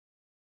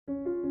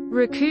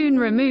Raccoon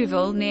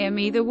removal near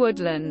me. The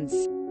Woodlands.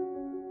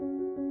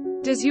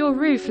 Does your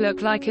roof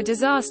look like a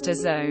disaster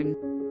zone?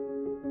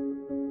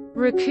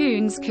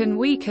 Raccoons can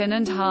weaken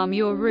and harm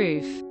your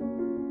roof.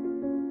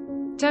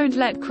 Don't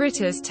let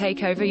critters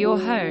take over your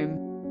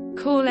home.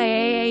 Call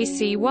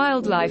AAAC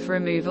Wildlife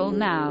Removal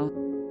now.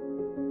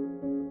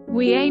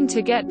 We aim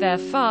to get there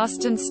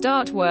fast and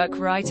start work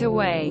right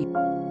away.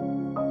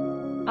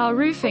 Our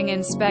roofing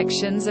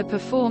inspections are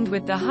performed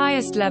with the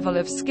highest level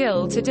of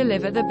skill to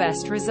deliver the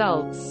best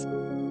results.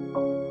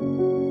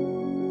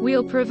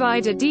 We'll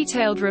provide a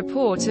detailed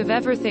report of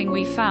everything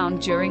we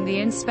found during the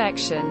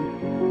inspection.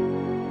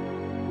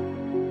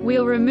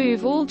 We'll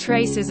remove all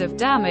traces of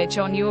damage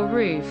on your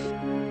roof.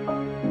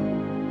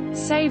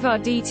 Save our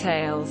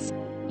details.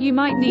 You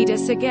might need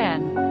us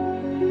again.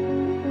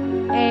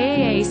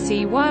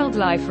 AAAC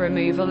Wildlife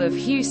Removal of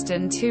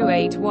Houston,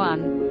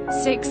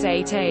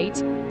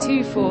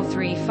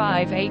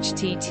 281-688-2435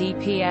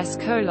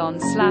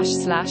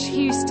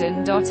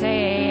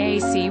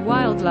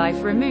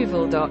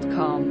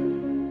 https://houston.aacwildliferemoval.com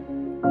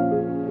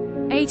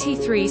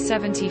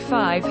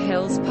 8375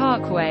 Hills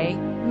Parkway,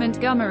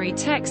 Montgomery,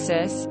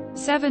 Texas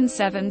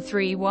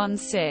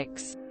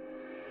 77316